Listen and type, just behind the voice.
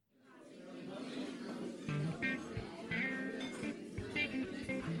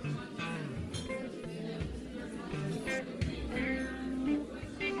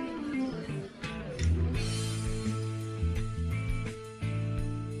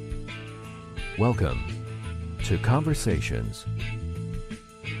Welcome to Conversations.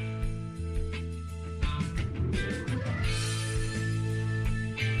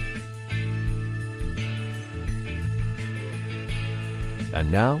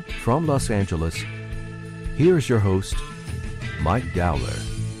 And now, from Los Angeles, here's your host, Mike Dowler.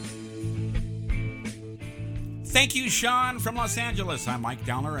 Thank you, Sean, from Los Angeles. I'm Mike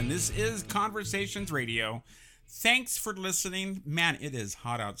Dowler, and this is Conversations Radio. Thanks for listening. Man, it is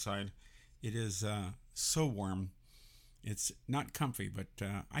hot outside. It is so warm. It's not comfy, but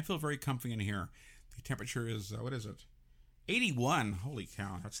I feel very comfy in here. The temperature is, 81. Holy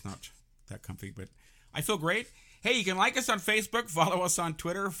cow, that's not that comfy, but I feel great. Hey, you can like us on Facebook, follow us on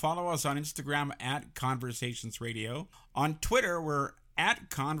Twitter, follow us on Instagram at Conversations Radio. On Twitter, we're at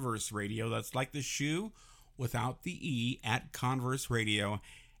Converse Radio. That's like the shoe without the E, at Converse Radio.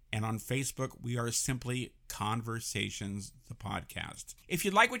 And on Facebook, we are simply Conversations, the podcast. If you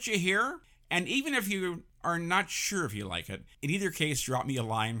like what you hear, and even if you are not sure if you like it, in either case, drop me a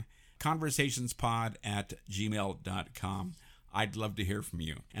line, conversationspod@gmail.com. I'd love to hear from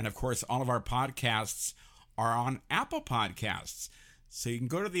you. And of course, all of our podcasts are on Apple Podcasts. So you can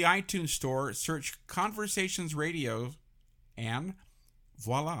go to the iTunes store, search Conversations Radio, and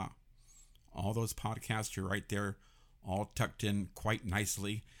voila. All those podcasts are right there, all tucked in quite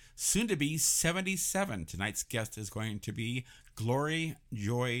nicely. Soon to be 77. Tonight's guest is going to be Glory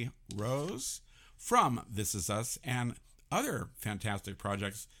Joy Rose from This Is Us and other fantastic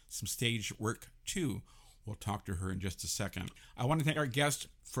projects, some stage work too. We'll talk to her in just a second. I want to thank our guest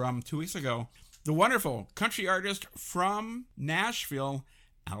from 2 weeks ago, the wonderful country artist from Nashville,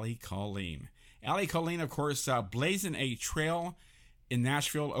 Allie Colleen. Allie Colleen, of course, blazing a trail in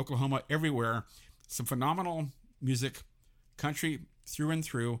Nashville, Oklahoma, everywhere. Some phenomenal music, country through and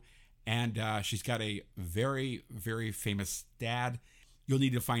through. And she's got a very, very famous dad. You'll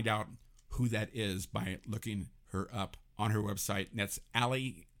need to find out who that is by looking her up on her website. And that's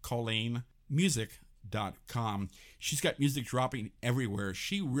AllieColleenMusic.com. She's got music dropping everywhere.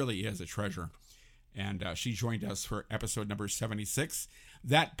 She really is a treasure. And she joined us for episode number 76.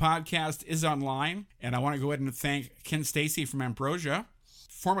 That podcast is online. And I want to go ahead and thank Ken Stacy from Ambrosia,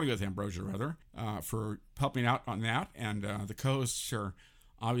 formerly with Ambrosia, rather, for helping out on that. And the co-hosts are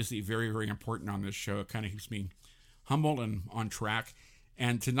obviously very, very important on this show. It kind of keeps me humble and on track.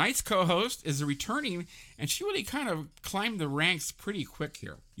 And tonight's co-host is a returning, and she really kind of climbed the ranks pretty quick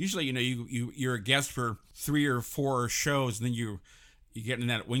here. Usually, you're a guest for 3 or 4 shows, and then you get in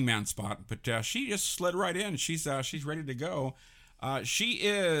that wingman spot. But she just slid right in. She's ready to go. She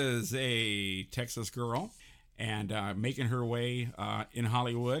is a Texas girl and making her way in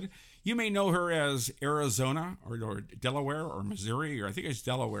Hollywood. You may know her as Arizona or Delaware or Missouri, or I think it's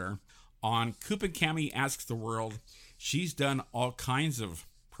Delaware, on Coop and Cami Asks the World. She's done all kinds of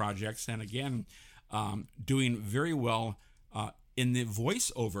projects, and again, doing very well in the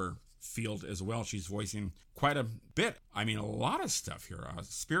voiceover field as well. She's voicing quite a bit. I mean, a lot of stuff here.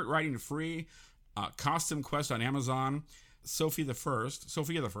 Spirit Riding Free, Costume Quest on Amazon, Sophia the First.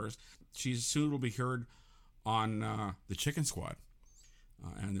 She soon will be heard on The Chicken Squad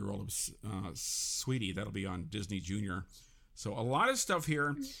and the role of Sweetie. That'll be on Disney Junior. So a lot of stuff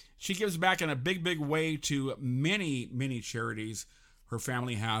here. She gives back in a big, big way to many, many charities. Her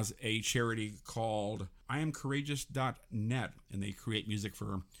family has a charity called IamCourageous.net, and they create music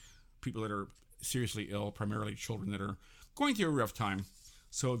for people that are seriously ill, primarily children that are going through a rough time.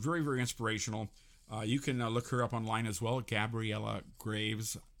 So very, very inspirational. You can look her up online as well,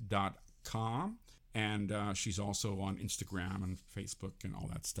 GabriellaGraves.com. And she's also on Instagram and Facebook and all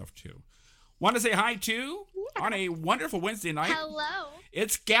that stuff too. Want to say hi to, on a wonderful Wednesday night. Hello.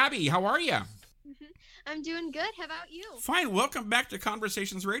 It's Gabby. How are you? I'm doing good. How about you? Fine. Welcome back to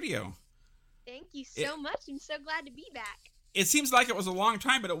Conversations Radio. Thank you so much. I'm so glad to be back. It seems like it was a long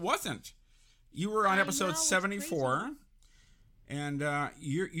time, but it wasn't. You were on episode 74, and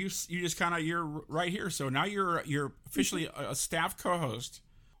you just kind of, you're right here. So now you're officially a staff co-host.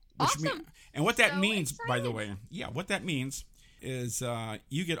 Awesome. And what that means, excited. by the way, what that means is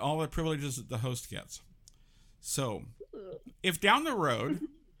you get all the privileges that the host gets. So if down the road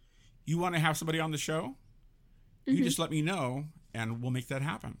you want to have somebody on the show, you just let me know, and we'll make that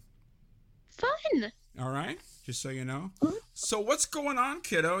happen. Fun. All right? Just so you know. So what's going on,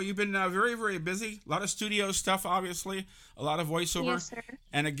 kiddo? You've been very, very busy. A lot of studio stuff, obviously. A lot of voiceover. Yes, sir.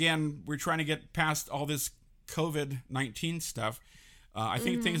 And again, we're trying to get past all this COVID-19 stuff. I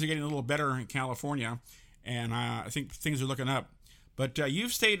think things are getting a little better in California, and I think things are looking up. But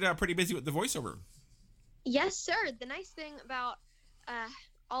you've stayed pretty busy with the voiceover. Yes, sir. The nice thing about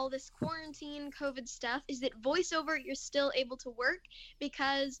all this quarantine COVID stuff is that voiceover, you're still able to work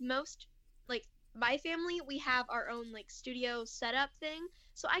because most like my family, we have our own like studio setup thing,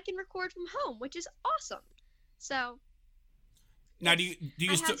 so I can record from home, which is awesome. So Now, do you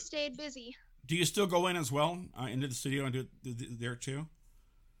I still have stayed busy. do you still go in as well into the studio and do it there too?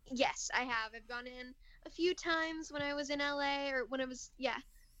 Yes, I have. I've gone in a few times when I was in LA, or when I was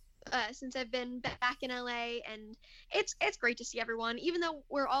since I've been back in LA, and it's great to see everyone, even though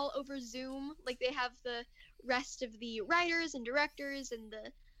we're all over Zoom. Like they have the rest of the writers and directors and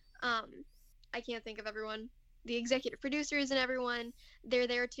the I can't think of everyone, the executive producers and everyone. They're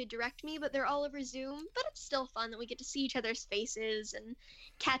there to direct me, but they're all over Zoom. But it's still fun that we get to see each other's faces and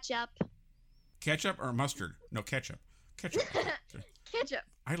catch up. Ketchup or mustard? No, ketchup. Ketchup. Ketchup.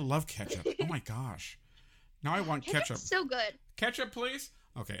 I love ketchup. Oh my gosh. Now I want ketchup. Ketchup's so good. Ketchup, please.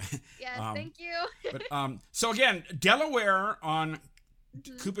 Okay. Yes, thank you. But so again, Delaware on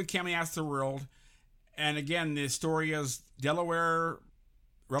Coop and Cami Ask the World, and again the story is Delaware,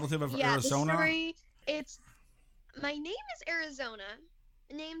 relative of Arizona. The story. It's my name is Arizona,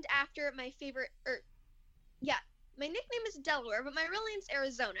 named after my favorite. My nickname is Delaware, but my real name's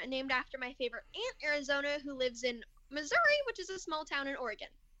Arizona, named after my favorite aunt Arizona, who lives in Missouri, which is a small town in Oregon.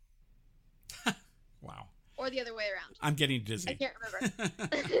 Wow. Or the other way around. I'm getting dizzy. I can't remember.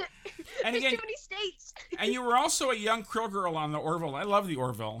 And There's again, too many states. and you were also a young Krill girl on the Orville. I love the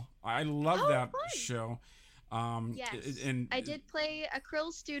Orville. I love that fun. show. Yes. And I did play a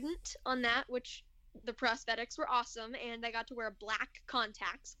Krill student on that, which the prosthetics were awesome, and I got to wear black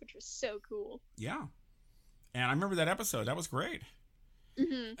contacts, which was so cool. Yeah. And I remember that episode. That was great.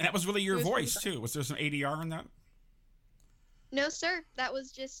 Mm-hmm. And that was really your It was voice, really too. Was there some ADR in that? No, sir. That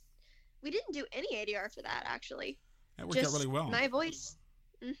was just... We didn't do any ADR for that, actually. That worked out really well. My voice.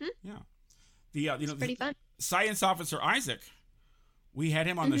 Mm-hmm. Yeah. The Pretty fun. Science Officer Isaac, we had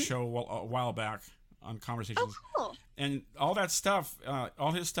him on the show a while back on Conversations. Oh, cool. And all that stuff,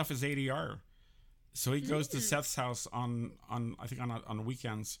 all his stuff is ADR. So he goes to Seth's house on I think on the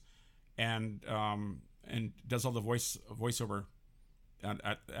weekends, and does all the voiceover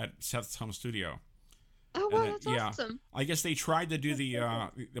at Seth's home studio. Oh wow, that's awesome. I guess they tried to do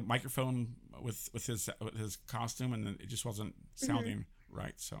the microphone with his costume, and it just wasn't sounding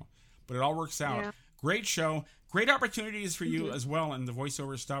right. So, but it all works out. Yeah. Great show, great opportunities for you as well in the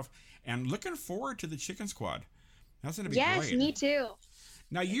voiceover stuff, and looking forward to the Chicken Squad. That's going to be great. Yes, me too.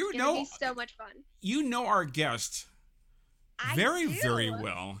 Now It's you gonna know be so much fun. you know our guest very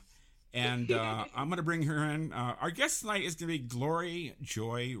well, and I'm going to bring her in. Our guest tonight is going to be Glory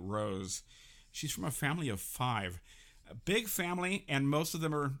Joy Rose. She's from a family of 5, a big family, and most of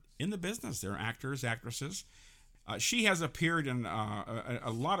them are in the business. They're actors, actresses. She has appeared in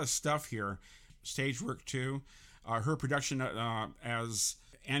a lot of stuff here, stage work too. Her production as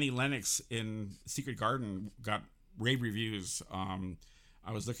Annie Lennox in Secret Garden got rave reviews.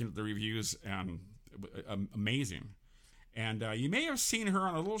 I was looking at the reviews, and amazing. And you may have seen her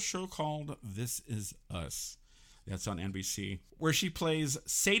on a little show called This Is Us. That's on NBC, where she plays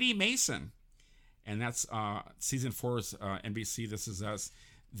Sadie Mason. And that's season 4's NBC, This Is Us.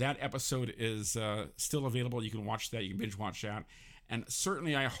 That episode is still available. You can watch that. You can binge watch that. And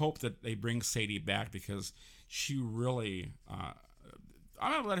certainly I hope that they bring Sadie back, because she really...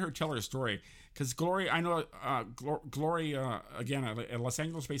 I'm going to let her tell her story. Because Glory, I know Glory, again, a Los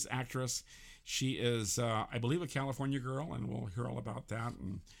Angeles-based actress. She is, I believe, a California girl, and we'll hear all about that.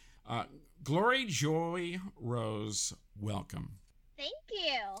 And Glory Joy Rose, welcome. Thank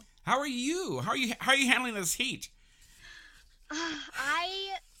you. How are you? How are you handling this heat?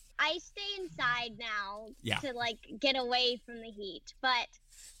 I stay inside now to get away from the heat, but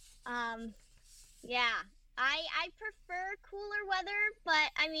I prefer cooler weather,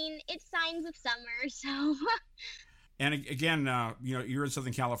 but I mean it's signs of summer, so. And again, you're in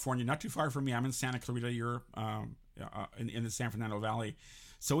Southern California, not too far from me. I'm in Santa Clarita. You're in the San Fernando Valley,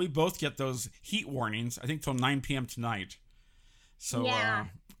 so we both get those heat warnings. I think till 9 p.m. tonight. So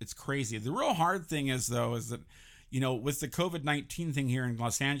it's crazy. The real hard thing is that, with the COVID-19 thing here in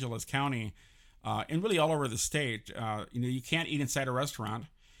Los Angeles County, and really all over the state, you can't eat inside a restaurant.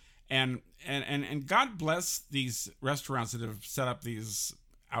 And God bless these restaurants that have set up these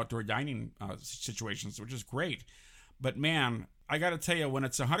outdoor dining situations, which is great. But man, I got to tell you, when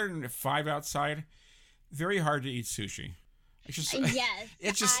it's 105 outside, very hard to eat sushi. It's just, yes,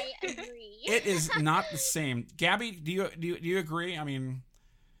 I agree. It is not the same. Gabby, do you agree? I mean,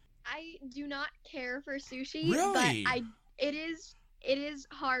 I do not care for sushi, really? But it is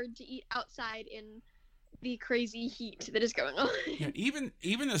hard to eat outside in the crazy heat that is going on. Yeah, even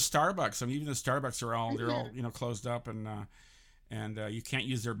the Starbucks. I mean, even the Starbucks are all closed up, and you can't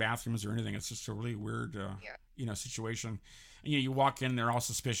use their bathrooms or anything. It's just a really weird. situation. And you walk in, they're all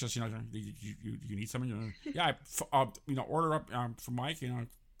suspicious. You need something. Yeah, order up for Mike.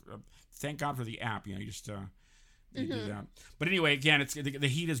 Thank God for the app. You just you do that. But anyway, again, it's the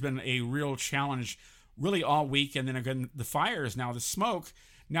heat has been a real challenge, really all week. And then again, the fires now, the smoke.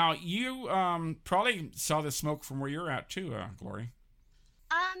 Now you probably saw the smoke from where you're at too, Glory.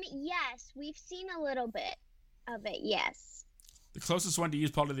 Yes, we've seen a little bit of it. Yes. The closest one to you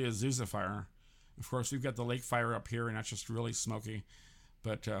is probably the Azusa fire. Of course, we've got the lake fire up here, and that's just really smoky.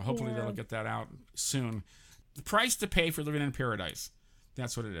 But hopefully they'll get that out soon. The price to pay for living in paradise.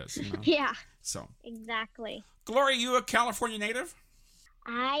 That's what it is. Yeah. So. Exactly. Glory, you a California native?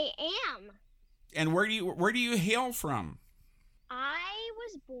 I am. And where do you hail from? I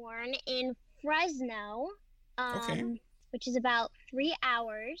was born in Fresno, Okay. which is about 3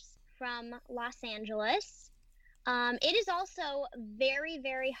 hours from Los Angeles. It is also very,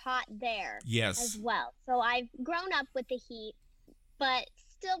 very hot there Yes. as well. So I've grown up with the heat, but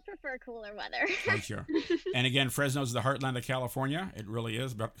still prefer cooler weather. Right here. And again, Fresno's the heartland of California. It really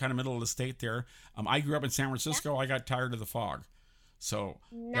is, about kind of middle of the state there. I grew up in San Francisco. I got tired of the fog. So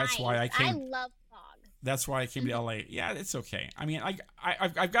that's why I came. I love fog. That's why I came to LA. Yeah, it's okay. I mean,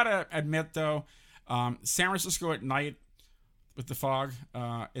 I've got to admit though, San Francisco at night with the fog,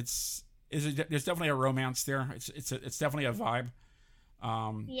 there's definitely a romance there. It's definitely a vibe.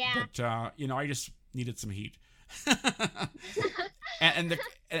 Yeah. But I just needed some heat. and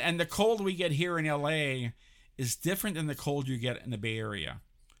the cold we get here in LA is different than the cold you get in the Bay Area,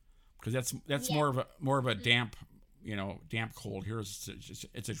 because that's more of a damp cold. Here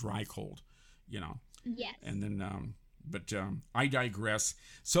it's a dry cold, Yes. And then but I digress.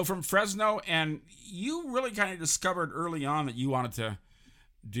 So from Fresno, and you really kind of discovered early on that you wanted to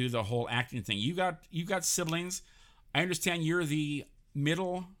do the whole acting thing. You got siblings. I understand you're the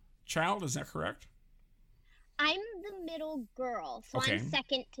middle child. Is that correct? I'm the middle girl, so Okay. I'm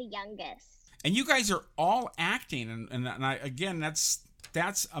second to youngest. And you guys are all acting, and again,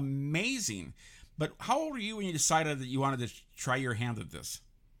 that's amazing. But how old were you when you decided that you wanted to try your hand at this?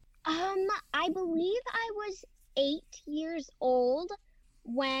 I believe I was 8 years old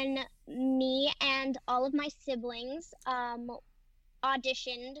when me and all of my siblings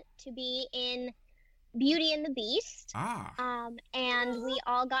auditioned to be in Beauty and the Beast. And we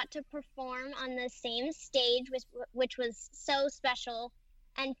all got to perform on the same stage, which was so special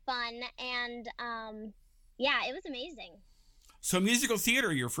and fun. And yeah, it was amazing. So musical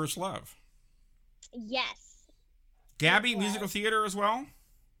theater, your first love. Yes. Gabby, musical theater as well?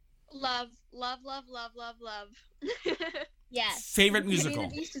 Love. Yes. Favorite Beauty musical?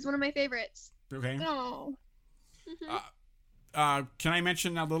 and the Beast is one of my favorites. Okay. Oh. Can I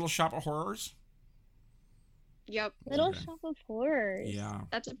mention Little Shop of Horrors? Yep. Little Okay. Shop of Horrors. Yeah.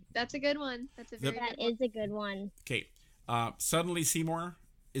 That's a good one. That's a very That good one. is a good one. Okay. Suddenly Seymour,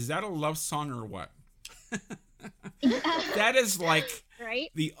 is that a love song or what? That is like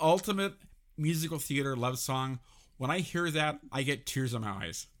Right? the ultimate musical theater love song. When I hear that, I get tears in my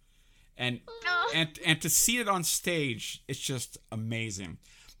eyes. And Oh. and to see it on stage, it's just amazing.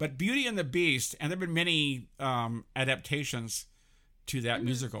 But Beauty and the Beast, and there have been many adaptations to that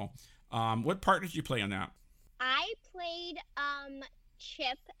musical. What part did you play in that? I played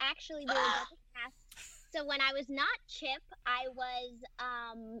Chip. Actually, we were both cast. So when I was not Chip, I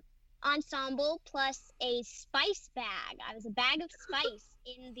was ensemble plus a spice bag. I was a bag of spice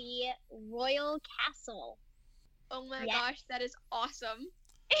in the Royal Castle. Oh my Yeah. gosh, that is awesome.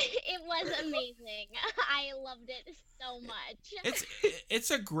 It was amazing. I loved it so much.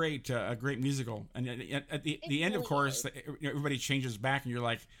 It's a great musical, and at the end, of really course, everybody changes back, and you're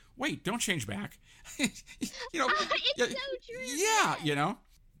like, wait, don't change back. It's so true. Yeah,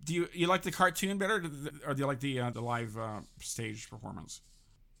 Do you like the cartoon better, or do you like the live stage performance?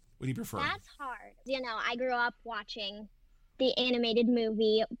 What do you prefer? That's hard. I grew up watching the animated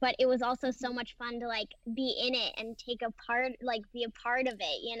movie, but it was also so much fun to be in it and be a part of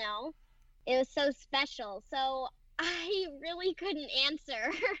it, It was so special. So I really couldn't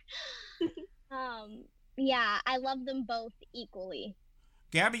answer. Yeah, I love them both equally.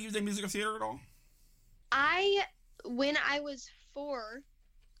 Gabby, you did musical theater at all? When I was 4,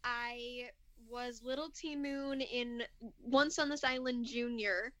 I was Little T Moon in Once on This Island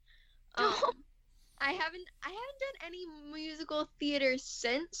Junior. I haven't done any musical theater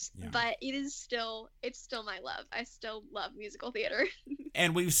since, Yeah. but it's still my love. I still love musical theater.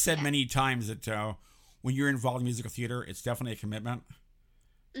 And we've said many times that when you're involved in musical theater, it's definitely a commitment.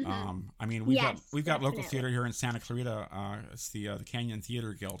 Mhm. I mean, we've got local definitely. theater here in Santa Clarita. It's the Canyon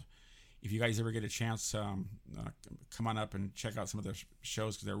Theater Guild. If you guys ever get a chance, come on up and check out some of their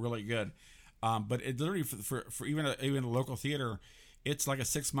shows because they're really good. But it literally for even a local theater, it's like a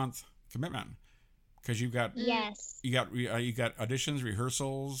 6-month commitment because you got Yes. you got auditions,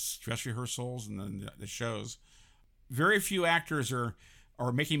 rehearsals, dress rehearsals, and then the shows. Very few actors are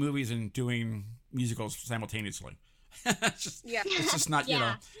making movies and doing musicals simultaneously. It's just not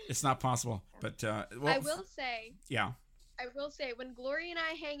it's not possible. But I will say yeah. when Glory and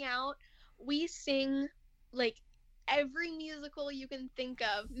I hang out, we sing like every musical you can think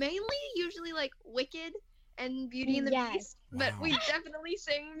of. Mainly, usually like Wicked and Beauty and the Beast. But we definitely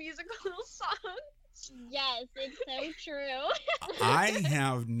sing musical songs. Yes, it's so true. I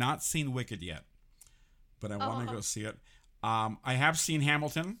have not seen Wicked yet, but I want to go see it. I have seen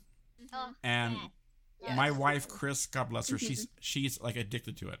Hamilton, and my wife Chris, God bless her, she's like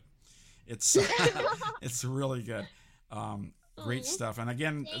addicted to it. It's it's really good. Great stuff. And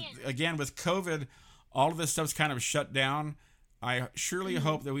again with COVID, all of this stuff's kind of shut down. I surely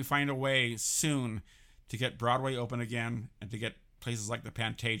hope that we find a way soon to get Broadway open again and to get places like the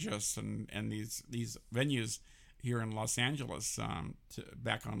Pantages and these venues here in Los Angeles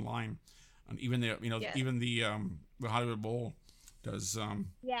back online. And even the Hollywood Bowl does.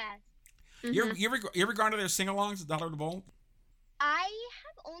 Yes. You ever gone to their sing-alongs at the Hollywood Bowl? I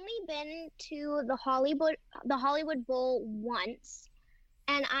have only been to the Hollywood Bowl once,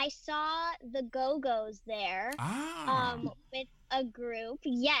 and I saw the Go-Go's there with a group.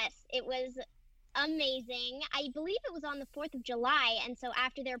 Yes, it was amazing. I believe it was on the 4th of July, and so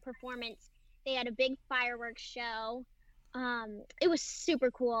after their performance, they had a big fireworks show. It was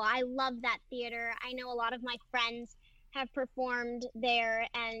super cool. I love that theater. I know a lot of my friends have performed there,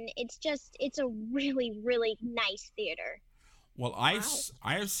 and it's a really, really nice theater. Well, I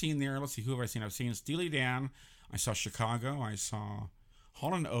have seen there. Let's see, who have I seen? I've seen Steely Dan. I saw Chicago. I saw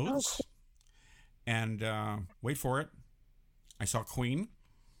Hall & Oates. And wait for it, I saw Queen.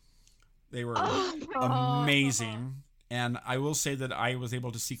 They were amazing. And I will say that I was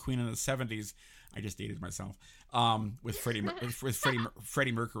able to see Queen in the 70s. I just dated myself with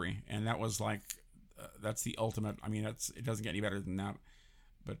Freddie Mercury, and that was like that's the ultimate. I mean, it doesn't get any better than that.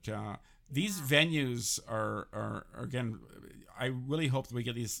 But these venues are again. I really hope that we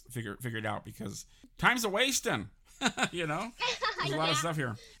get these figured out because time's a wasting. You know, there's a lot of stuff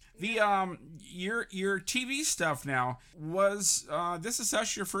here. The your TV stuff now was This Is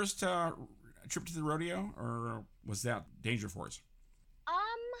Us your first trip to the rodeo, or was that Danger Force?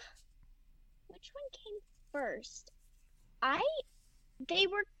 Which one came first? They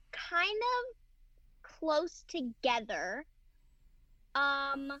were kind of close together. But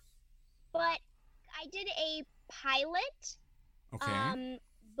I did a pilot. Okay.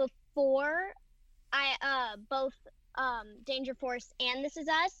 Before both Danger Force and This Is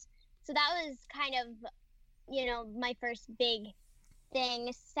Us. So that was kind of, my first big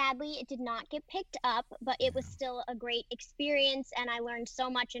thing. Sadly, it did not get picked up, but it was still a great experience, and I learned so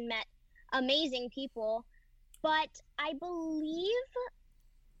much and met amazing people. But I believe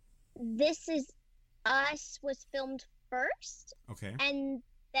This Is Us was filmed first. Okay. And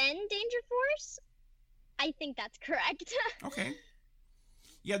then Danger Force. I think that's correct. Okay.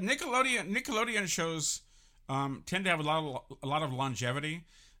 Yeah, Nickelodeon shows tend to have a lot of longevity.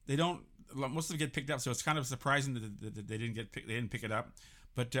 They don't. Most of them get picked up, so it's kind of surprising that they didn't pick it up.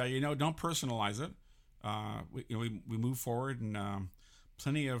 But don't personalize it. We move forward, and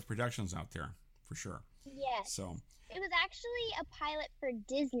plenty of productions out there for sure. Yes. So it was actually a pilot for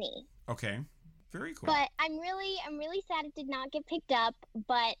Disney. Okay. Very cool. But I'm really sad it did not get picked up,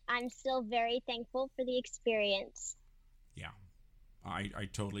 but I'm still very thankful for the experience. Yeah. I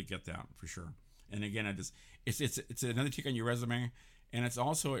totally get that for sure. And again, it's another tick on your resume, and it's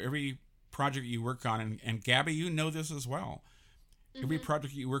also every project you work on, and Gabby, you know this as well. Mm-hmm. Every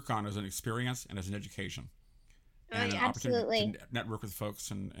project you work on is an experience and is an education. And an opportunity to network with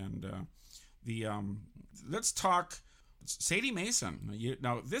folks and let's talk Sadie Mason.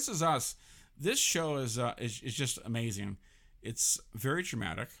 Now, This Is Us. This show is just amazing. It's very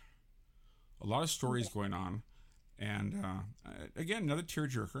dramatic. A lot of stories going on, and again, another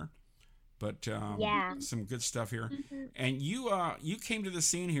tearjerker, but some good stuff here. Mm-hmm. And you came to the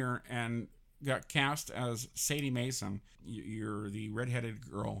scene here and got cast as Sadie Mason. You're the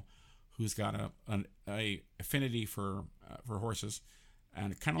redheaded girl who's got a affinity for horses,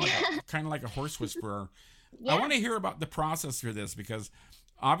 and kind of like a horse whisperer. Yeah. I want to hear about the process for this because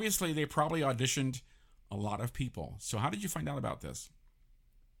obviously they probably auditioned a lot of people. So how did you find out about this?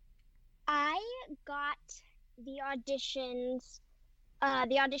 I got the audition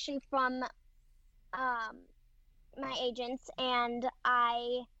from my agents, and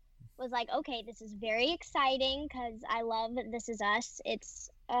I was like, okay, this is very exciting because I love This Is Us. It's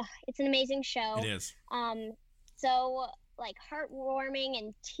it's an amazing show. It is. So like heartwarming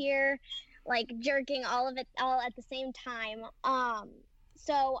and tear like jerking, all of it all at the same time.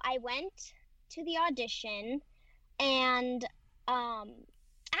 So I went to the audition, and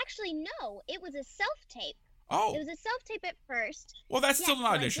actually no, it was a self-tape. Oh. It was a self-tape at first. Well, that's Yeah, still an so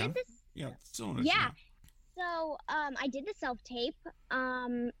I audition. did this- Yeah, it's still an audition. Yeah. So I did the self-tape,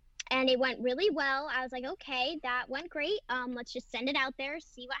 and it went really well. I was like, okay, that went great. Let's just send it out there,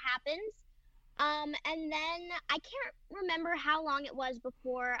 see what happens. And then I can't remember how long it was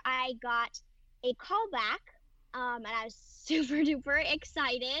before I got a call back, and I was super duper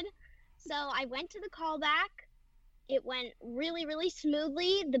excited. So I went to the callback. It went really, really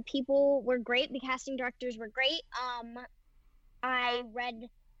smoothly. The people were great. The casting directors were great. I read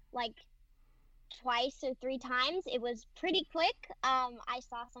like twice or three times. It was pretty quick. I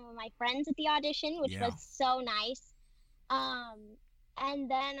saw some of my friends at the audition, which Yeah. was so nice.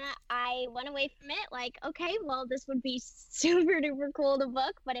 And then I went away from it like, okay, well, this would be super duper cool to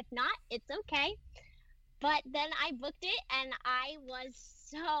book, but if not, it's okay. But then I booked it, and I was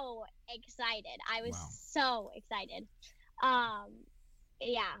so excited. I was Wow. so excited.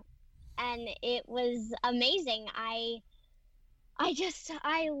 Yeah, and it was amazing. I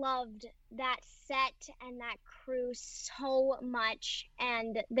loved that set and that crew so much,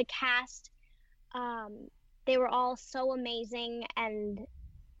 and the cast, they were all so amazing and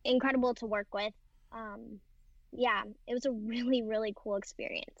incredible to work with. Yeah, it was a really, really cool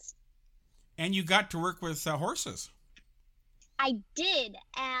experience. And you got to work with horses. I did,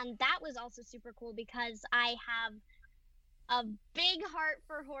 and that was also super cool because I have a big heart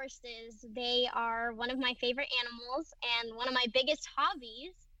for horses. They are one of my favorite animals and one of my biggest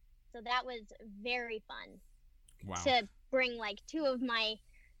hobbies. So that was very fun. Wow. To bring like two of my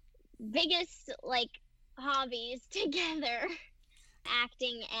biggest like hobbies together,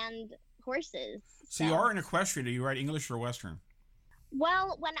 acting and horses. So you are an equestrian. Do you ride English or Western?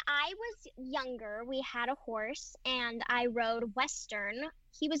 Well, when I was younger, we had a horse, and I rode Western.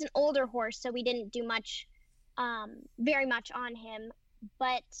 He was an older horse, so we didn't do much, very much on him.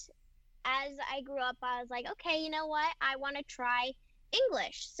 But as I grew up, I was like, okay, you know what? I want to try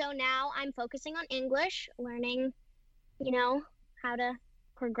English. So now I'm focusing on English, learning, how to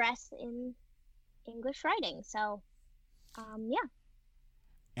progress in English writing. So, yeah.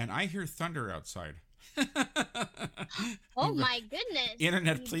 And I hear thunder outside. Oh my goodness!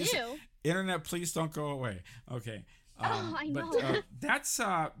 Internet, you please. do. Internet, please don't go away. Okay. I know. But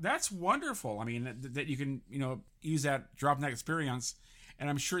that's wonderful. I mean, that you can use that drop in that experience, and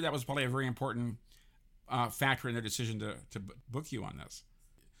I'm sure that was probably a very important factor in their decision to book you on this.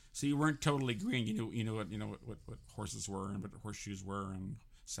 So you weren't totally green. You knew what horses were and what horseshoes were and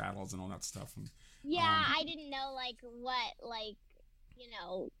saddles and all that stuff. And Yeah, I didn't know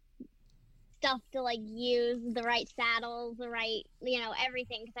stuff to use, the right saddles, the right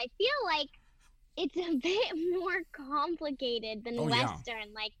everything, because I feel like it's a bit more complicated than Oh, yeah.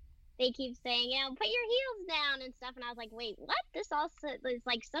 Western. Like they keep saying, put your heels down and stuff, and I was like, wait, what? This also is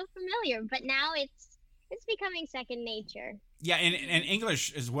so familiar, but now it's becoming second nature. Yeah, and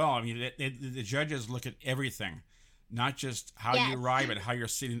English as well. I mean, the judges look at everything, not just how you Yes. ride, but how you're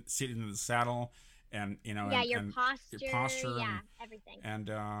sitting in the saddle, and Yeah, your and posture, posture everything. and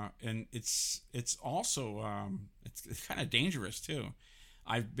it's also it's kind of dangerous too.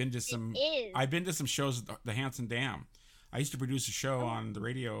 I've been to some It is. shows at the Hanson Dam. I used to produce a show on the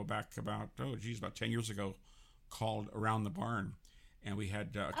radio back about 10 years ago called Around the Barn, and we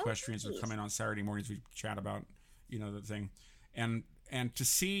had equestrians who nice. come in on Saturday mornings. We chat about the thing, and to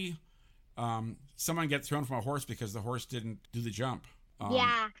see someone get thrown from a horse because the horse didn't do the jump.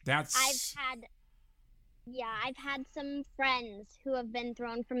 Yeah, That's I've had some friends who have been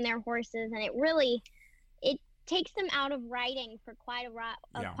thrown from their horses, and it takes them out of riding for quite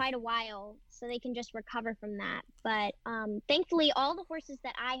a while, so they can just recover from that. But thankfully, all the horses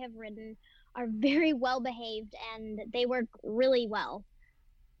that I have ridden are very well behaved, and they work really well.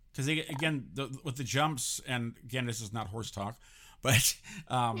 because again with the jumps, and again this is not horse talk, but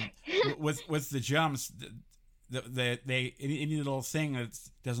with the jumps, they any little thing that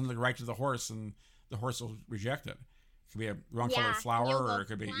doesn't look right to the horse, and the horse will reject it. It could be a wrong colored flower, you'll go or it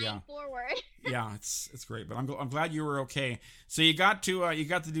could be flying forward. yeah, it's great. But I'm glad you were okay. So you got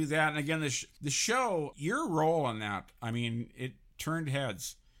to do that, and again the show, your role in that, I mean, it turned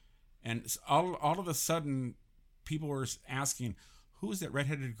heads, and all of a sudden people were asking, who is that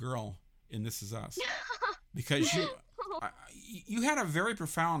redheaded girl in This Is Us? Because you had a very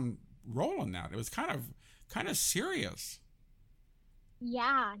profound role in that. It was kind of serious.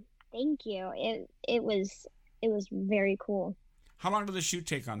 Yeah, thank you. It was very cool. How long did the shoot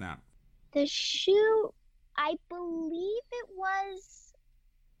take on that? The shoot, I believe it was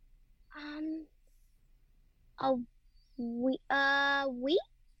a week.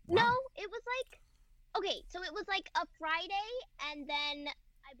 No, it was like, okay, so it was like a Friday, and then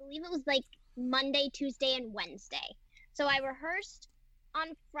I believe it was like Monday, Tuesday, and Wednesday. So I rehearsed on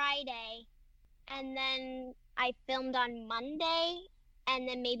Friday, and then I filmed on Monday, and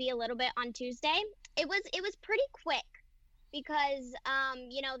then maybe a little bit on Tuesday. It was pretty quick because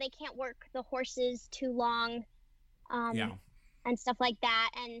they can't work the horses too long, and stuff like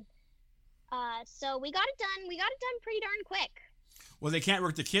that, and so we got it done. We got it done pretty darn quick. Well, they can't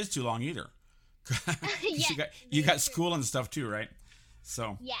work the kids too long either. Yes, you got school and stuff too, right?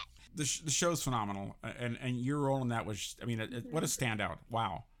 So yeah, the show's phenomenal, and your role in that was, I mean, what a standout!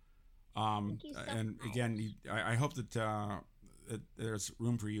 Wow. Thank you so and much. again, I hope that there's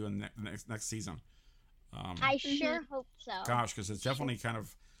room for you in the next season. I sure hope so. Gosh, because it's definitely kind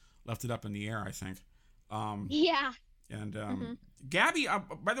of left it up in the air, I think. Yeah. And Gabby,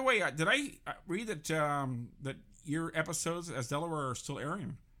 by the way, did I read that that your episodes as Delaware are still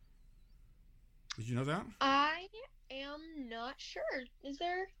airing? Did you know that? I am not sure. Is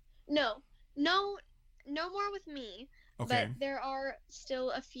there? No more with me. Okay. But there are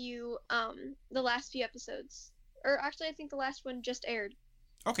still a few. The last few episodes, or actually, I think the last one just aired.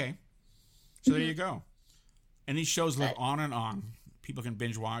 Okay. So there you go. And these shows live on and on. People can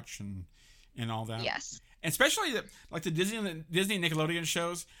binge watch and all that. Yes. And especially like the Disney and Nickelodeon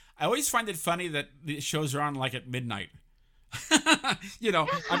shows. I always find it funny that the shows are on like at midnight. I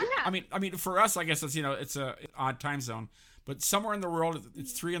mean, for us, I guess it's a odd time zone. But somewhere in the world,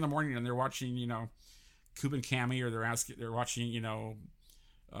 it's 3 a.m. and they're watching, Coop and Cammy, or they're watching,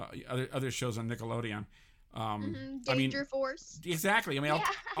 other shows on Nickelodeon. Danger Force. Exactly. I mean,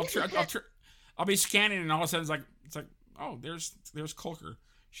 Yeah. I'll be scanning, and all of a sudden it's like, oh, there's Colker.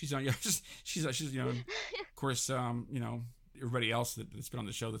 She's on, she's of course, everybody else that's been on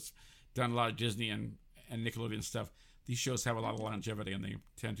the show that's done a lot of Disney and Nickelodeon stuff. These shows have a lot of longevity, and they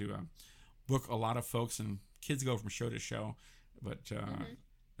tend to book a lot of folks, and kids go from show to show. But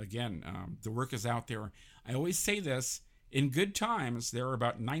again, the work is out there. I always say this: in good times, there are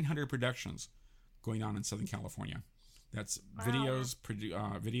about 900 productions going on in Southern California. That's videos,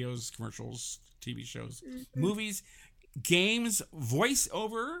 commercials, TV shows, movies, games,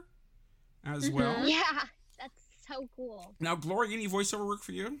 voiceover as well. Yeah, that's so cool. Now, Glory, any voiceover work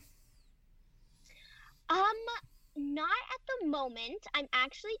for you? Not at the moment. I'm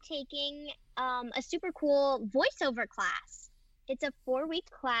actually taking a super cool voiceover class. It's a 4-week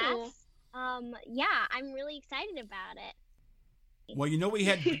class. Cool. Yeah, I'm really excited about it. Well, we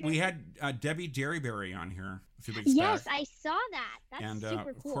had Debbie Derryberry on here a few weeks back. Yes, I saw that. That's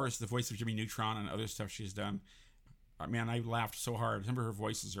super cool. Of course, the voice of Jimmy Neutron and other stuff she's done. Man, I laughed so hard. Some of her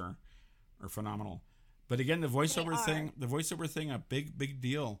voices are phenomenal. But again, the voiceover thing, a big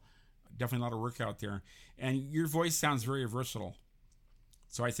deal. Definitely a lot of work out there. And your voice sounds very versatile.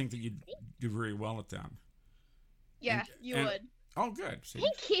 So I think that you'd do very well at that. Yeah, you would. Oh, good. See,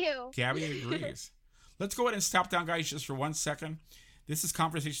 Thank you. Gabby agrees. Let's go ahead and stop down, guys, just for 1 second. This is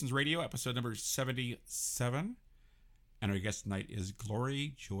Conversations Radio, episode number 77. And our guest tonight is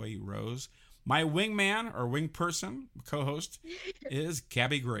Glory Joy Rose. My wingman, or wing person, co-host, is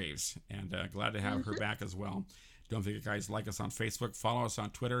Gabby Graves. And glad to have her back as well. Don't forget, guys, like us on Facebook, follow us on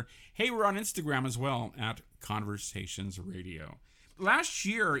Twitter. Hey, we're on Instagram as well at Conversations Radio. Last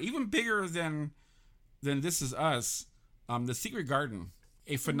year, even bigger than This Is Us, The Secret Garden,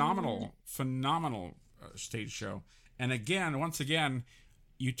 a phenomenal stage show. And again, once again,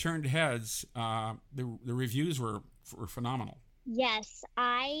 you turned heads. The reviews were phenomenal. Yes,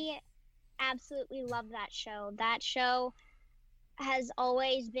 I absolutely love that show. That show has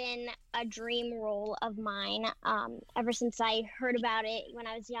always been a dream role of mine ever since I heard about it when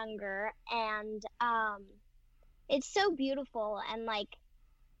I was younger. And it's so beautiful and like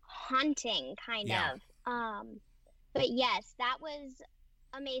haunting kind of. But yes, that was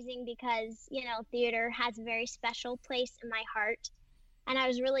amazing because, theater has a very special place in my heart. And I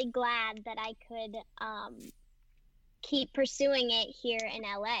was really glad that I could keep pursuing it here in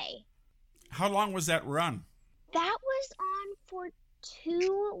LA. How long was that run? That was on for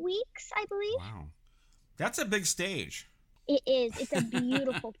 2 weeks, I believe. Wow. That's a big stage. It is. It's a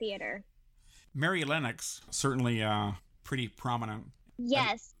beautiful theater. Mary Lennox, certainly pretty prominent.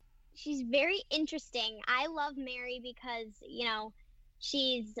 Yes. She's very interesting. I love Mary because,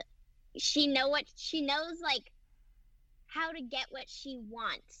 she knows like how to get what she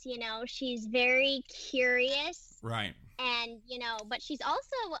wants. You know, she's very curious, Right. and but she's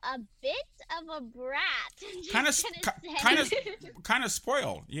also a bit of a brat. I'm just Kind of, gonna say. kind of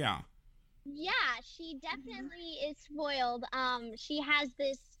spoiled. Yeah. Yeah, she definitely is spoiled. She has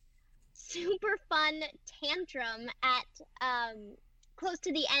this super fun tantrum at close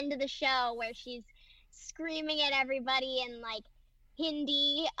to the end of the show where she's screaming at everybody in like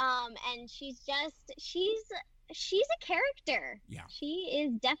Hindi. And she's a character. Yeah. She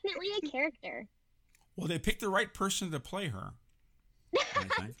is definitely a character. Well, they picked the right person to play her. I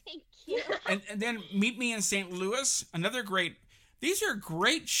think. Thank you. And then Meet Me in St. Louis, another great. These are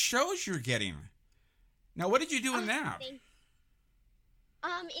great shows you're getting. Now, what did you do in that?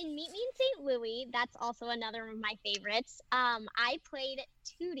 In Meet Me in St. Louis, that's also another of my favorites. I played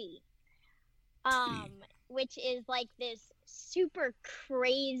Tootie, which is like this super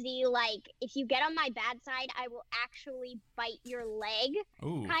crazy, like, if you get on my bad side, I will actually bite your leg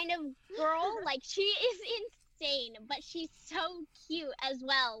Ooh. kind of girl. Like, she is insane, but she's so cute as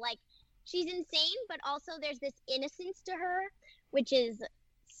well. Like, she's insane, but also there's this innocence to her, which is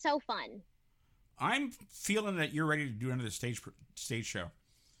so fun. I'm feeling that you're ready to do another stage show.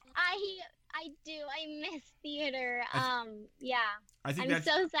 I do. I miss theater. Yeah. I think I'm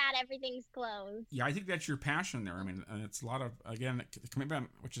so sad everything's closed. Yeah, I think that's your passion there. I mean, and it's a lot of, again, commitment,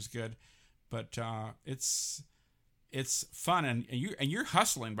 which is good, but it's fun, and you're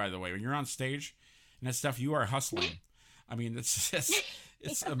hustling, by the way, when you're on stage and that stuff. You are hustling. I mean,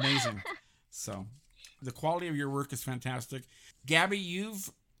 it's amazing. So, the quality of your work is fantastic. Gabby,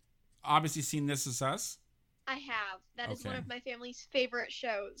 you've obviously seen This Is Us. I have. That is Okay. one of my family's favorite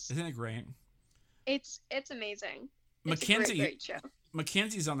shows. Isn't it great? It's amazing. It's Mackenzie, a great show.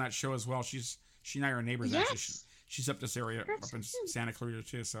 Mackenzie's on that show as well. She and I are neighbors. Actually, Yes. she's up this area, That's up in awesome. Santa Clarita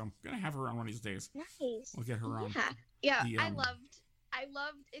too. So I'm gonna have her on one of these days. Nice. We'll get her on. Yeah. The, I loved.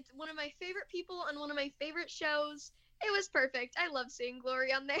 It's one of my favorite people on one of my favorite shows. It was perfect. I love seeing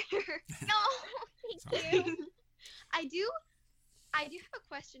Glory on there. Oh, thank you. I do have a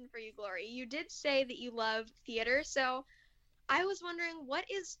question for you, Glory. You did say that you love theater, so I was wondering, what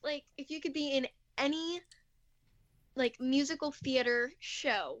is, like, if you could be in any like musical theater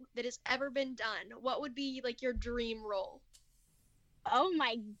show that has ever been done, what would be like your dream role? Oh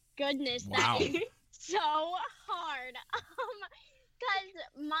my goodness, Wow. that is so hard.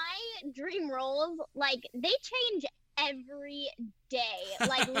 Because my dream roles, like, they change every day.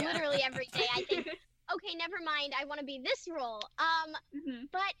 Like, literally every day. I think, okay, never mind, I want to be this role.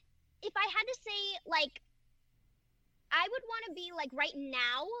 But if I had to say, like, I would want to be, like, right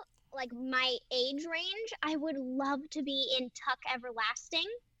now, like, my age range, I would love to be in Tuck Everlasting.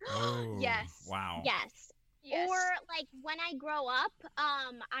 Oh, Yes. Wow. Yes. Yes. Or, like, when I grow up,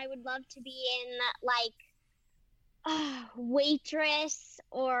 I would love to be in, like, Waitress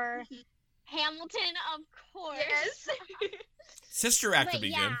or Hamilton, of course. Yes. Sister Act But would be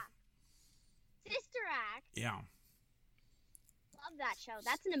yeah. good. Sister Act. Yeah, Love that show.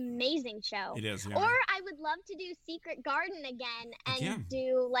 That's an amazing show. it is. Yeah. Or I would love to do Secret Garden again and Again.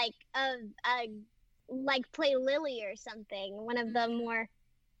 do, like, like, play Lily or something. One of the more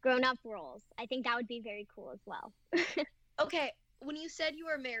grown-up roles. I think that would be very cool as well. Okay, when you said you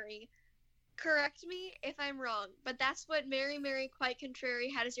were Mary, correct me if I'm wrong, but that's what Mary, Mary, Quite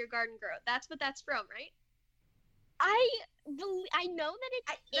Contrary, How Does Your Garden Grow? That's what that's from, right? I know that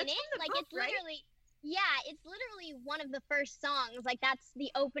it's in that's it. from the Like, book, it's right? literally, yeah, it's literally one of the first songs. Like, that's the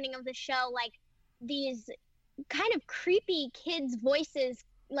opening of the show. Like, these kind of creepy kids' voices,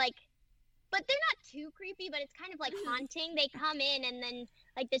 like, but they're not too creepy, but it's kind of like haunting. They come in and then,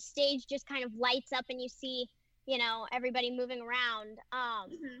 like, the stage just kind of lights up and you see, you know, everybody moving around.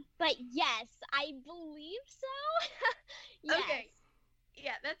 But yes, I believe so. Yes. Okay.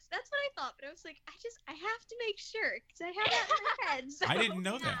 Yeah, that's what I thought, but I was like, I have to make sure because I have that in my head. So. I didn't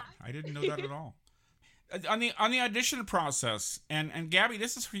know that. I didn't know that at all. On the audition process, and Gabby,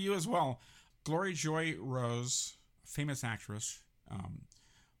 this is for you as well. Glory Joy Rose, famous actress,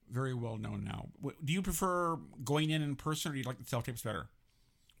 very well known now. Do you prefer going in person, or do you like the self-tapes better?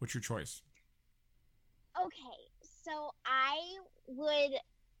 What's your choice? Okay, so I would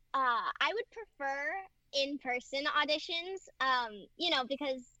prefer in-person auditions, you know,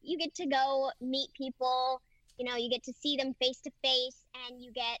 because you get to go meet people, you know, you get to see them face to face, and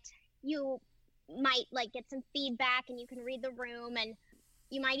you might, like, get some feedback, and you can read the room, and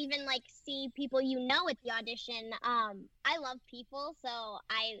you might even, like, see people you know at the audition. I love people, so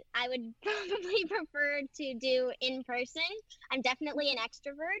I would probably prefer to do in person. I'm definitely an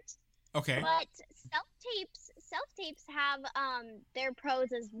extrovert. Okay. But self-tapes have their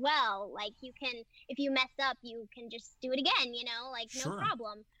pros as well. Like you can, if you mess up, you can just do it again, like Sure. no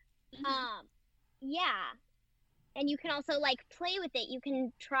problem. Mhm. Yeah. And you can also like play with it. You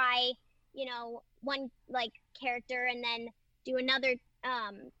can try, one like character and then do another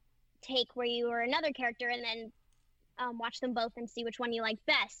take where you are another character and then watch them both and see which one you like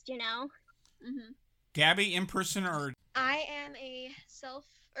best, Mhm. Gabby, in person or I am a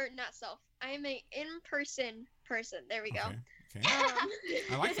not self. I am a in-person person. There we go. okay.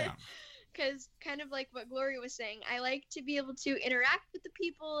 I like that. Because kind of like what Gloria was saying, I like to be able to interact with the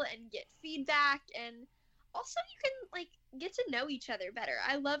people and get feedback, and also you can like get to know each other better.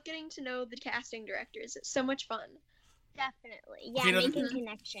 I love getting to know the casting directors. It's so much fun. Definitely. Yeah, Okay, now making Mhm.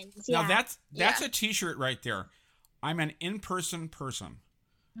 connections. Now Yeah. that's Yeah. a T-shirt right there. I'm an in-person person.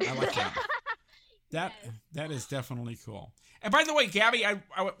 I like that. That Yes. that is definitely cool. And by the way, Gabby, I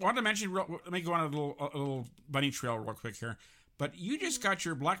wanted to mention. Let me go on a little bunny trail real quick here. But you just got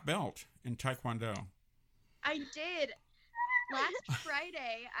your black belt in Taekwondo. I did. Last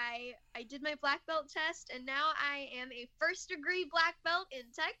Friday, I did my black belt test, and now I am a first-degree black belt in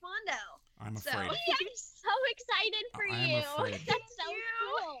Taekwondo. I'm So- afraid. Yeah, I'm so excited for I am you. afraid. That's so Thank you.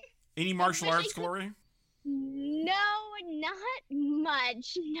 cool. Any martial wish I arts, could- Glory? No, not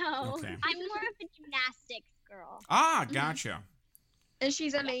much. No. Okay. I'm more of a gymnastics girl. Ah, gotcha. And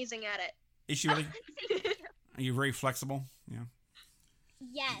she's amazing at it. Is she really? Are you very flexible? Yeah.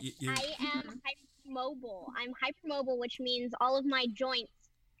 Yes, You- I am hypermobile. I'm hypermobile, which means all of my joints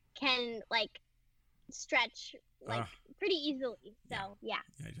can like stretch like Ugh. pretty easily. So yeah.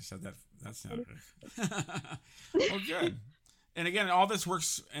 Yeah, I just said that. That's not good. Well, good. And again, all this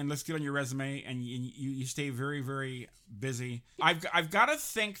works, and let's get on your resume, and you stay very, very busy. I've got to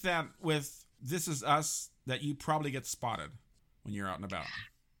think that with This Is Us, that you probably get spotted when you're out and about.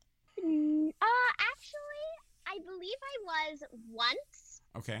 Actually, I believe I was once.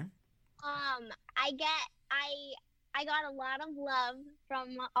 Okay. I got a lot of love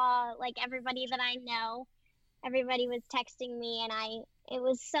from like everybody that I know. Everybody was texting me, and it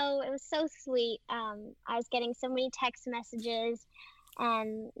was so sweet. I was getting so many text messages,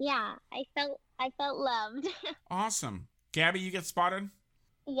 and yeah, I felt loved. Awesome. Gabby, you get spotted?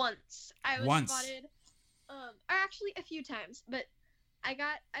 Once I was Once. spotted, or actually a few times, but I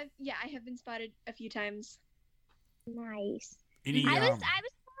have been spotted a few times. Nice. Any? I was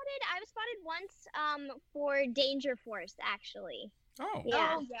spotted once for Danger Force actually. Oh.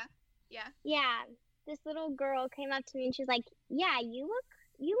 Yeah. Oh, yeah. Yeah, this little girl came up to me and she's like, "Yeah, you look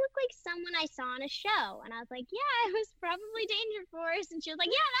like someone I saw on a show." And I was like, "Yeah, it was probably Danger Force." And she was like,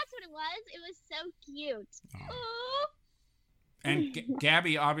 "Yeah, that's what it was. It was so cute." Oh. Oh. And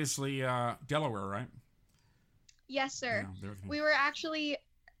Gabby, obviously, Delaware, right? Yes, sir. Yeah, there we go. We were actually.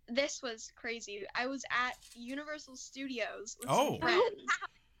 This was crazy. I was at Universal Studios with Oh. some friends,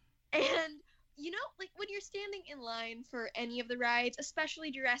 and like when you're standing in line for any of the rides,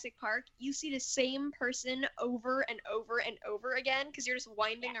 especially Jurassic Park, you see the same person over and over and over again because you're just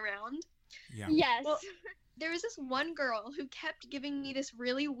winding around. Yeah. Yes. Well, there was this one girl who kept giving me this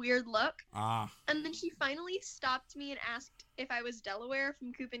really weird look, Ah. and then she finally stopped me and asked if I was Delaware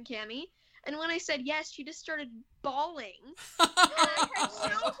from Coop and Cammy. And when I said yes, she just started bawling. And I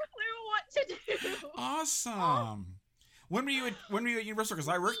had no clue what to do. Awesome. When were you at Universal? Because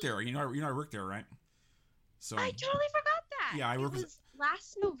I worked there. I worked there, right? So I totally forgot that. Yeah, I worked It with- was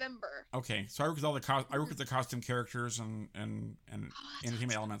last November. okay. So I worked with all the I work with the costume characters and Oh, that's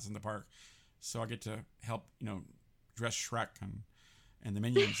entertainment awesome. elements in the park. So I get to help dress Shrek and the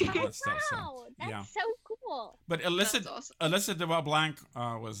minions and all that stuff. So Wow, that's yeah. so cool. But That's awesome. Alyssa DeVal Blanc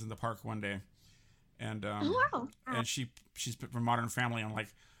was in the park one day, and Oh, wow. and she's from Modern Family. I'm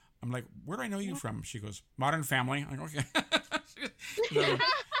like, where do I know you from? She goes, Modern Family. I'm like, okay.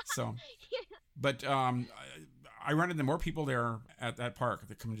 So, but I run into more people there at that park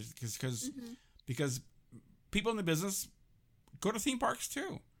that come just Mhm. because people in the business go to theme parks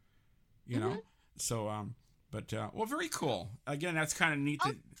too, So, but well, very cool. Again, that's kind of neat.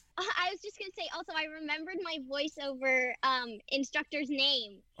 I was just gonna say. Also, I remembered my voiceover instructor's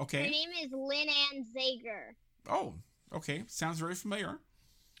name. Her Okay. name is Lynn Ann Zager. Oh, okay. Sounds very familiar.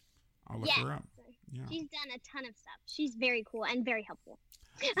 I'll look Yeah. her up. Yeah. She's done a ton of stuff. She's very cool and very helpful.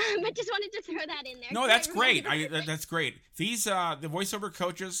 But just wanted to throw that in there. No, 'cause that's I great. remembered. That's great. These the voiceover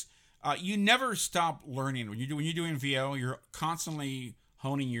coaches, you never stop learning when you're doing VO. You're constantly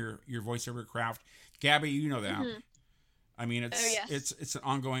honing your voiceover craft. Gabby, you know that. Mhm. I mean, it's Oh, yes. it's an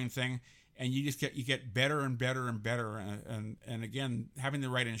ongoing thing, and you get better and better and better. And again, having the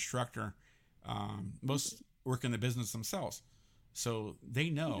right instructor. Most work in the business themselves, so they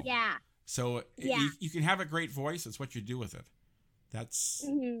know. Yeah. So Yeah. you can have a great voice. It's what you do with it. That's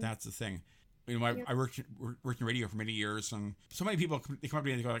the thing. You know, I worked in radio for many years, and so many people they come up to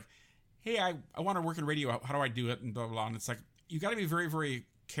me and they go like, "Hey, I want to work in radio. How do I do it?" And blah blah blah. And it's like you got to be very very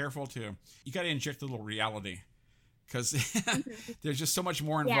careful to. You got to inject a little reality, because there's just so much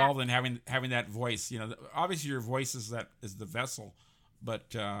more involved in having that voice. You know, obviously your voice is the vessel, but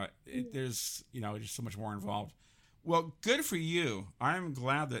there's just so much more involved. Well, good for you. I'm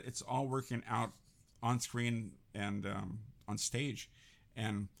glad that it's all working out on screen and on stage,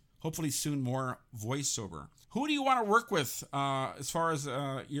 and hopefully soon more voiceover. Who do you want to work with as far as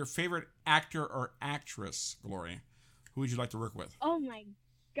your favorite actor or actress, Glory? Who would you like to work with? Oh my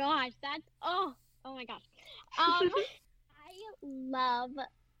gosh, that's oh my gosh. I love,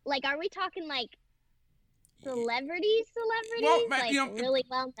 like, are we talking like celebrities, Well, like really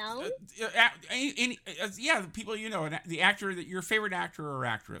well known? Yeah, the people the actor that your favorite actor or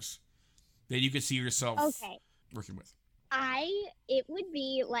actress that you could see yourself working with. It would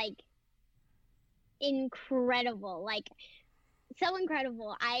be like incredible, like so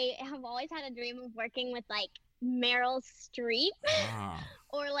incredible. I have always had a dream of working with like Meryl Streep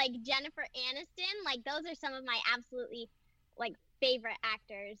or like Jennifer Aniston. Like those are some of my absolutely like favorite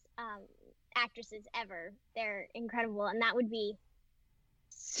actresses ever. They're incredible, and that would be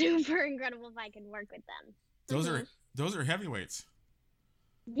super incredible if I could work with them. Those are heavyweights.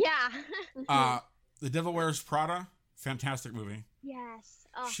 Yeah. The Devil Wears Prada, fantastic movie. Yes.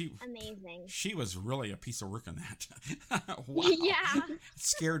 Amazing. She was really a piece of work in that. Wow. Yeah. It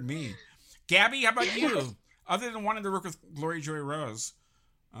scared me. Gabby, how about you? Other than wanting to work with Glory Joy Rose,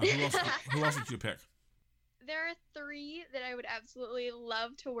 who else would you pick? There are 3 that I would absolutely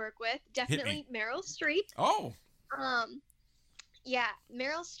love to work with. Definitely Meryl Streep. Oh. Yeah,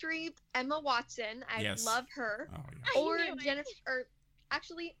 Meryl Streep, Emma Watson. I love her. Oh, yeah. Or Jennifer,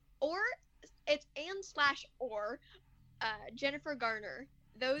 or it's or Jennifer Garner.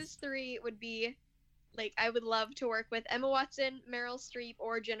 Those 3 would be, like, I would love to work with Emma Watson, Meryl Streep,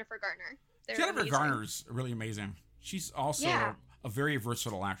 or Jennifer Garner. They're Jennifer amazing. Garner's really amazing. She's also a very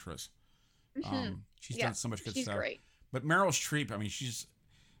versatile actress. She's done so much good stuff. She's great. But Meryl Streep, I mean, she's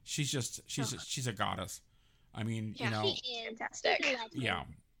a goddess. I mean, she is fantastic. Yeah,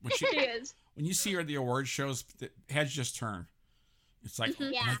 she is. When you see her at the award shows, the heads just turn. It's like, oh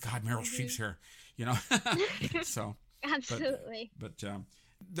my God, Meryl Streep's here. You know, so absolutely. But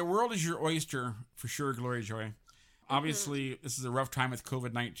the world is your oyster for sure, Glory Joy. Obviously, this is a rough time with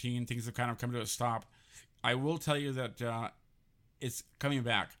COVID-19. Things have kind of come to a stop. I will tell you that it's coming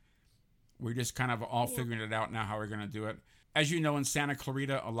back. We're just kind of all figuring it out now how we're going to do it. As you know, in Santa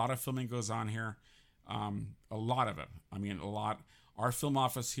Clarita, a lot of filming goes on here. A lot of it. I mean, a lot. Our film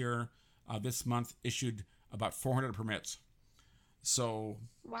office here this month issued about 400 permits. So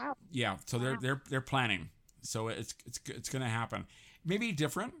wow. Yeah. So they're planning. So it's going to happen. Maybe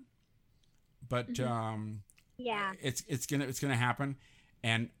different, but it's gonna happen.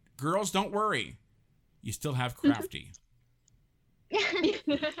 And girls, don't worry. You still have Crafty.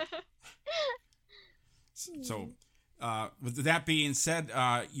 So, with that being said,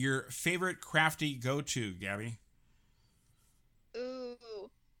 your favorite Crafty go-to, Gabby? Ooh,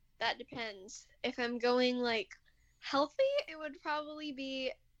 that depends. If I'm going like healthy, it would probably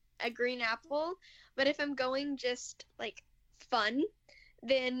be a green apple. But if I'm going just like fun,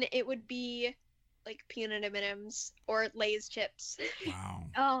 then it would be like peanut M&Ms or Lay's chips. Wow.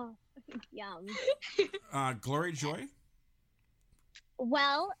 Oh, yum. Glory Joy?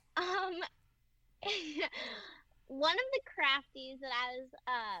 Well, one of the Crafties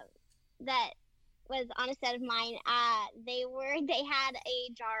that was on a set of mine, they had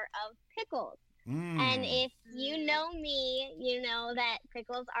a jar of pickles. And if you know me, you know that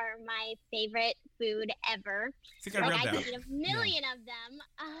pickles are my favorite food ever. I think I read that. I could eat a million of them.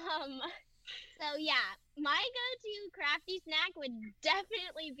 So yeah, my go-to Crafty snack would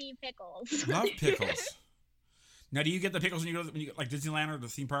definitely be pickles. Love pickles. Now, do you get the pickles when you go like Disneyland or the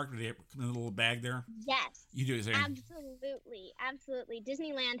theme park? Do they come in a little bag there? Yes. You do the same. Absolutely.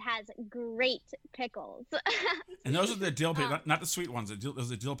 Disneyland has great pickles. And those are the dill pickles, not the sweet ones. Those are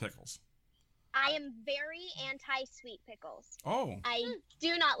the dill pickles. I am very anti-sweet pickles. Oh. I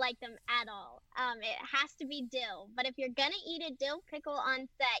do not like them at all. It has to be dill. But if you're going to eat a dill pickle on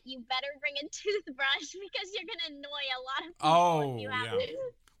set, you better bring a toothbrush because you're going to annoy a lot of people. Oh, yeah.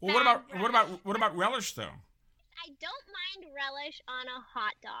 Well, what about relish though? I don't mind relish on a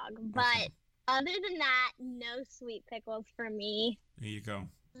hot dog, but other than that, no sweet pickles for me. There you go.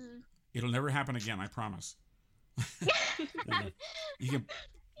 It'll never happen again, I promise.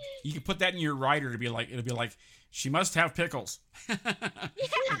 You can put that in your writer to be like, it'll be like, she must have pickles.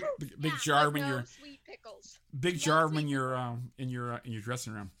 Big jar Like in no your sweet pickles. big No jar sweet in your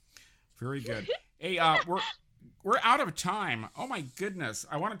dressing room. Very good. Hey, we're out of time. Oh my goodness.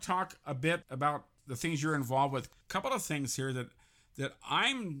 I want to talk a bit about the things you're involved with. A couple of things here that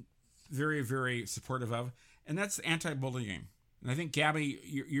I'm very, very supportive of, and that's anti-bullying. And I think, Gabby,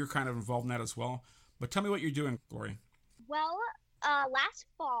 you're kind of involved in that as well. But tell me what you're doing, Glory. Well, last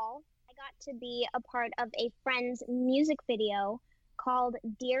fall, I got to be a part of a friend's music video called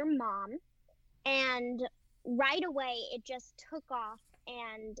Dear Mom. And right away, it just took off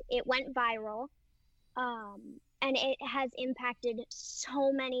and it went viral. And it has impacted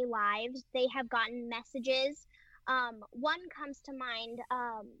so many lives. They have gotten messages. One comes to mind.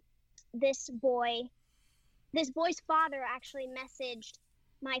 This boy's father actually messaged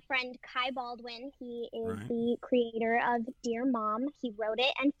my friend Kai Baldwin. He is the creator of Dear Mom. He wrote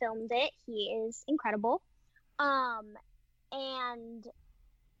it and filmed it. He is incredible. And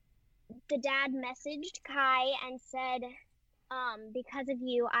the dad messaged Kai and said, because of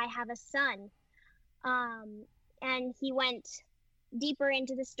you, I have a son. And he went deeper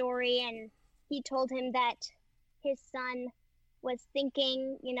into the story, and he told him that his son was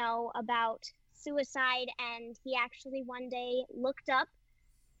thinking, about suicide, and he actually one day looked up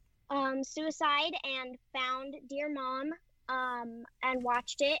suicide and found Dear Mom, and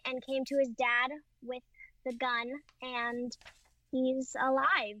watched it and came to his dad with the gun, and he's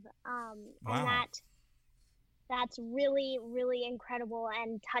alive. Wow. And that's really, really incredible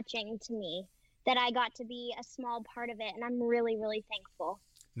and touching to me that I got to be a small part of it, and I'm really, really thankful.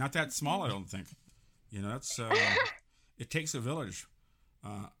 Not that small, I don't think. That's it takes a village,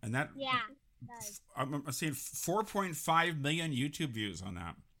 and that. Yeah, it does. I'm seeing 4.5 million YouTube views on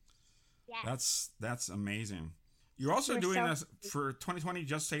that. Yeah. That's amazing. You're also doing this for 2020.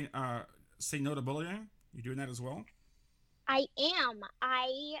 Just say no to bullying. You're doing that as well. I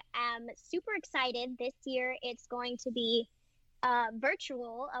am super excited. This year it's going to be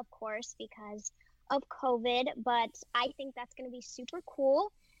virtual, of course, because of COVID, but I think that's going to be super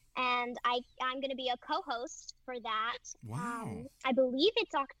cool. And I'm going to be a co-host for that. Wow. I believe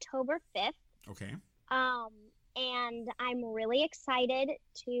it's October 5th. Okay. And I'm really excited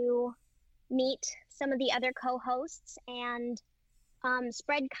to meet some of the other co-hosts and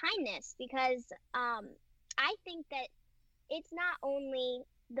spread kindness, because I think that it's not only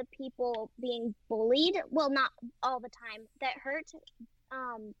the people being bullied, well, not all the time, that hurt,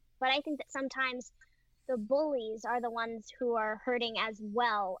 but I think that sometimes the bullies are the ones who are hurting as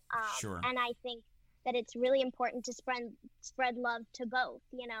well. Sure. And I think that it's really important to spread love to both,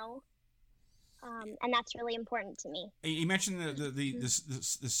 and that's really important to me. You mentioned the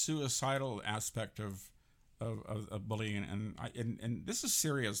suicidal aspect of bullying, and this is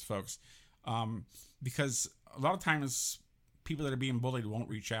serious, folks, because a lot of times people that are being bullied won't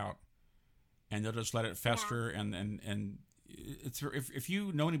reach out, and they'll just let it fester. Yeah. And it's if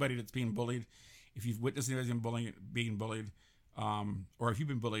you know anybody that's being bullied, if you've witnessed anybody being bullied, or if you've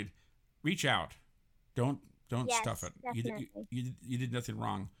been bullied, reach out. Don't stuff it. You did nothing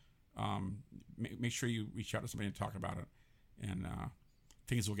wrong. Make sure you reach out to somebody and talk about it, and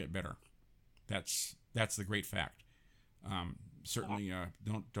things will get better. That's the great fact. Certainly,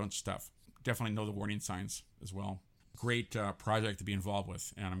 don't stuff. Definitely know the warning signs as well. Great project to be involved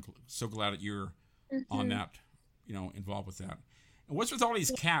with, and I'm so glad that you're on that, involved with that. And what's with all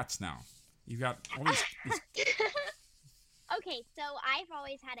these cats now? You've got all these Okay, so I've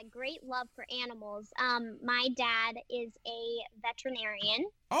always had a great love for animals. My dad is a veterinarian.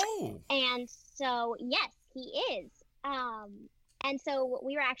 Oh. And so, yes, he is. And so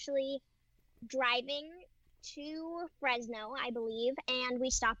we were actually driving to Fresno, I believe, and we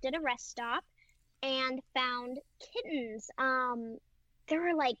stopped at a rest stop and found kittens. There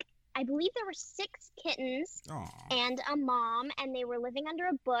were I believe there were 6 kittens. Aww. And a mom, and they were living under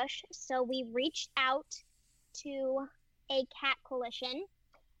a bush. So we reached out to a cat coalition,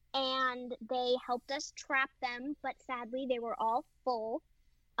 and they helped us trap them, but sadly they were all full.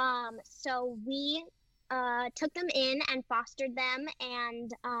 So we took them in and fostered them,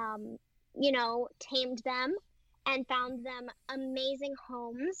 and tamed them and found them amazing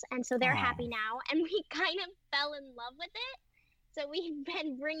homes, and so they're happy now, and we kind of fell in love with it. So we've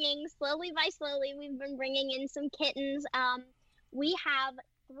been bringing, slowly by slowly, we've been bringing in some kittens. We have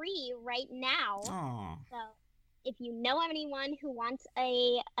 3 right now. Aww. So if you know anyone who wants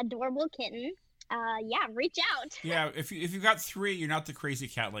a adorable kitten, reach out. Yeah, if you've got 3, you're not the crazy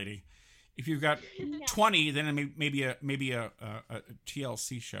cat lady. If you've got 20, then maybe a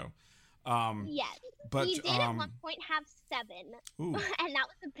TLC show. Yes. But We did at one point have 7, ooh, and that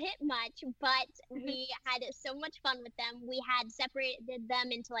was a bit much, but we had so much fun with them. We had separated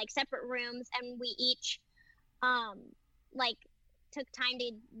them into like separate rooms, and we each like took time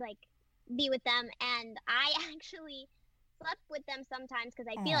to like be with them, and I actually slept with them sometimes because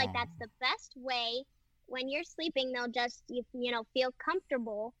I feel like Aw. that's the best way. When you're sleeping, they'll just feel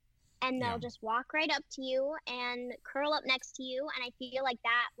comfortable, and Yeah. they'll just walk right up to you and curl up next to you, and I feel like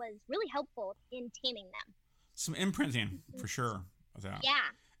that was really helpful in taming them. Some imprinting for sure. With that. Yeah,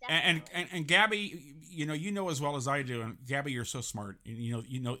 And, definitely. and Gabby, you know as well as I do, and Gabby, you're so smart. You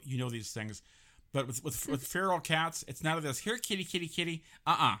know these things. But with feral cats, it's none of this. Here, kitty, kitty, kitty.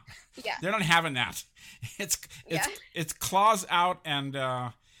 Yeah. They're not having that. It's Yeah. it's claws out and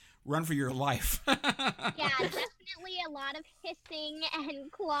run for your life. Yeah, definitely a lot of hissing and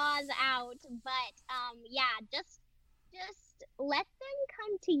claws out, but yeah, just let them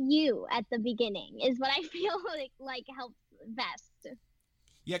come to you at the beginning is what I feel like helps best.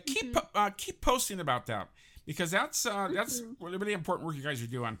 Yeah, keep posting about that because that's really, really important work you guys are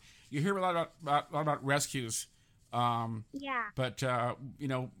doing. You hear a lot about rescues, Yeah. but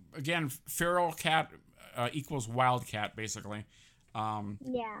again, feral cat equals wild cat basically.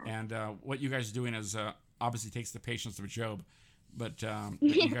 Yeah. And what you guys are doing is obviously takes the patience of Job, but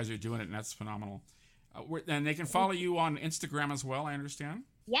you guys are doing it, and that's phenomenal. And they can follow you on Instagram as well, I understand.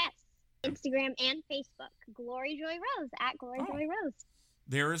 Yes. Instagram and Facebook. Glory Joy Rose at Glory Joy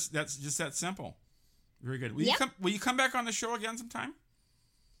Rose. That's just that simple. Very good. Will Yep. you come back on the show again sometime?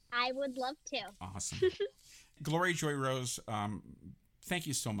 I would love to. Awesome. Glory Joy Rose, thank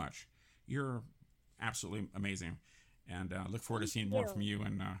you so much. You're absolutely amazing, and look forward to seeing more from you.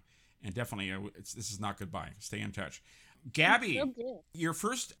 And definitely, this is not goodbye. Stay in touch. Gabby, Will do. your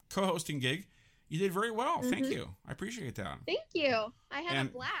first co-hosting gig, you did very well. Thank you. I appreciate that. Thank you. I had And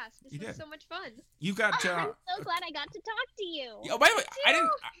a blast. This you was did. so much fun. You got. I'm so glad I got to talk to you. Oh, by the way,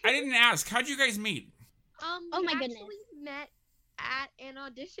 I didn't ask. How'd you guys meet? Oh We my actually goodness. met at an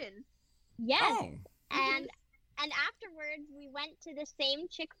audition. Yes. Oh, And afterwards, we went to the same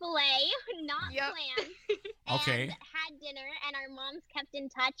Chick-fil-A, not Yep. planned, Okay. and had dinner, and our moms kept in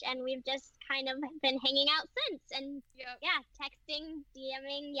touch, and we've just kind of been hanging out since. And Yep. yeah, texting,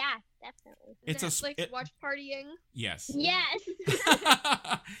 DMing, yeah, definitely. it's Netflix watch partying. yes. Yes.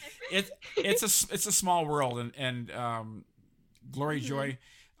 it's a small world, and Glory Joy,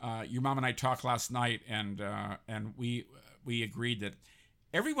 your mom and I talked last night, and we agreed that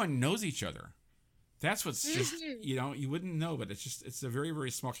everyone knows each other. That's what's just you wouldn't know, but it's a very,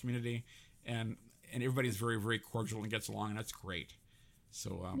 very small community, and everybody's very, very cordial and gets along, and that's great.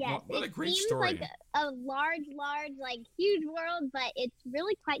 So Yes, what a it great seems story. like a large, like huge world, but it's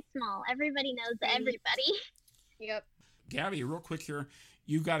really quite small. Everybody knows everybody. Yep. Gabby, real quick here,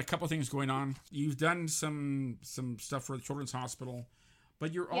 you've got a couple things going on. You've done some stuff for the Children's Hospital,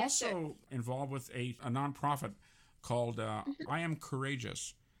 but you're Yes, also involved with a nonprofit called I Am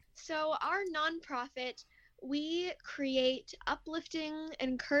Courageous. So our nonprofit, we create uplifting,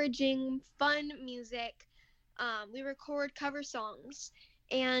 encouraging, fun music. We record cover songs,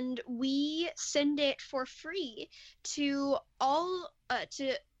 and we send it for free to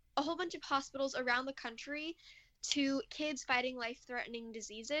to a whole bunch of hospitals around the country, to kids fighting life-threatening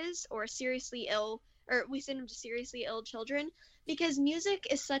diseases or seriously ill, or we send them to seriously ill children, because music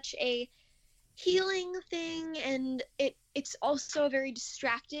is such a healing thing, and it's also a very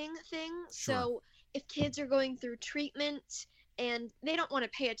distracting thing. Sure. So if kids are going through treatment and they don't want to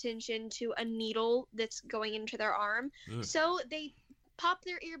pay attention to a needle that's going into their arm, Ugh. so they pop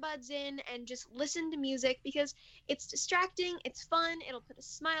their earbuds in and just listen to music because it's distracting, it's fun, it'll put a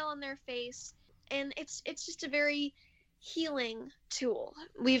smile on their face, and it's just a very healing tool.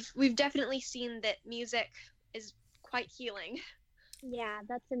 We've definitely seen that music is quite healing. Yeah,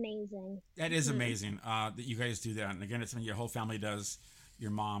 that's amazing. That is amazing that you guys do that. And again, it's something your whole family does,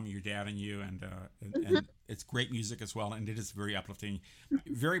 your mom, your dad, and you. And it's great music as well. And it is very uplifting.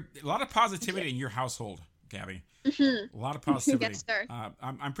 A lot of positivity in your household, Gabby. A lot of positivity. Yes, sir.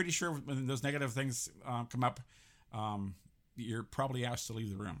 I'm pretty sure when those negative things come up, you're probably asked to leave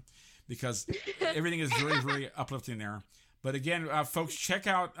the room because everything is very, very uplifting there. But again, folks, check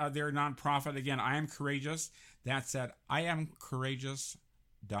out their nonprofit. Again, I Am Courageous. That's at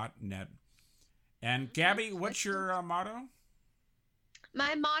iamcourageous.net. And Gabby, what's your motto?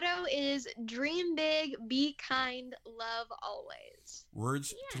 My motto is dream big, be kind, love always.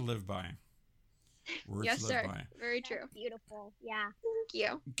 Words to live by. Words Yes, to live sir. by. Very true. That's beautiful. Yeah. Thank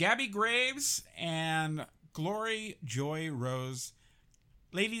you. Gabby Graves and Glory Joy Rose.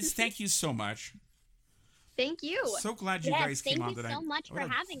 Ladies, thank you so much. Thank you. So glad you Yes, guys came on thank you tonight. so much for What a-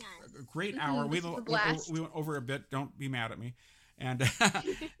 having us. A great hour. This was a blast. We went over a bit. Don't be mad at me. And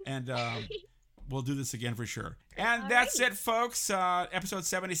and we'll do this again for sure. And that's it, folks. Episode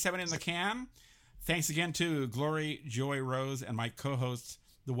 77 in the can. Thanks again to Glory, Joy, Rose, and my co-hosts,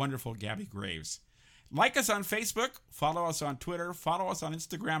 the wonderful Gabby Graves. Like us on Facebook, follow us on Twitter, follow us on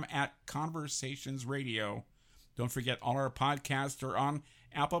Instagram at Conversations Radio. Don't forget, all our podcasts are on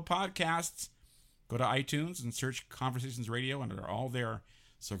Apple Podcasts. Go to iTunes and search Conversations Radio, and they're all there.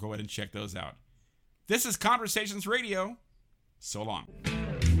 So go ahead and check those out. This is Conversations Radio. So long.